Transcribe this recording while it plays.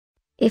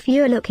If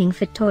you're looking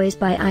for toys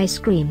by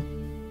Icecream,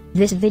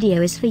 this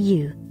video is for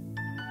you.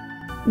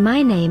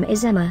 My name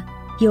is Emma,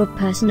 your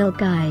personal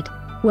guide.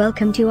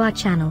 Welcome to our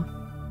channel.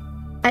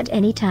 At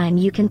any time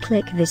you can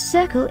click this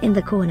circle in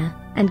the corner,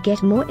 and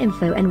get more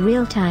info and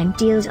real-time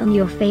deals on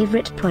your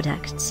favorite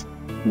products.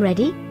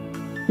 Ready?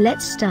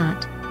 Let's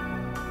start.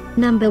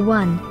 Number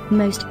 1,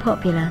 Most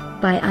Popular,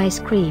 by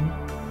Icecream.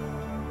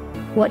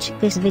 Watch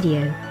this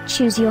video,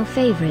 choose your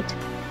favorite.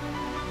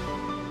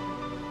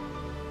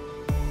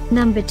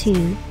 Number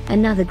 2,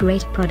 another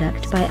great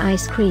product by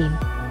Icecream.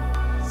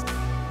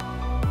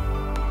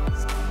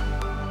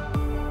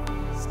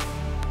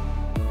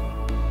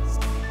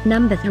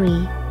 Number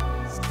 3.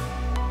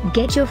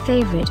 Get your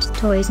favorite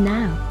toys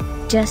now.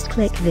 Just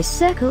click this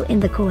circle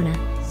in the corner.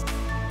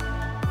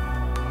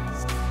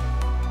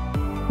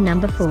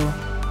 Number 4.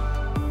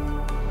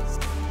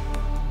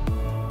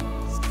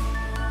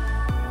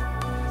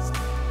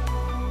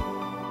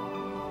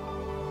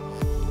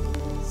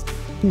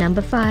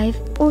 Number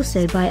 5,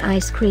 also by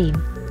Icecream.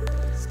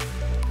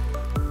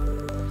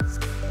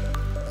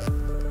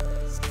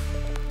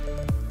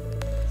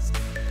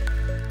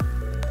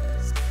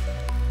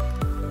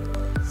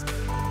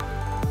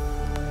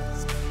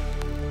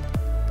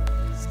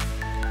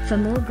 For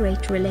more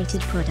great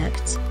related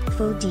products,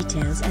 full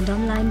details and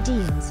online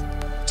deals,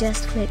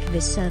 just click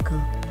this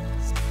circle.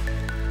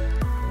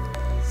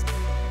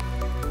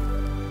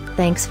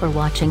 Thanks for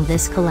watching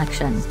this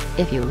collection.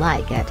 If you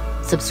like it,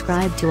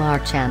 subscribe to our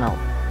channel.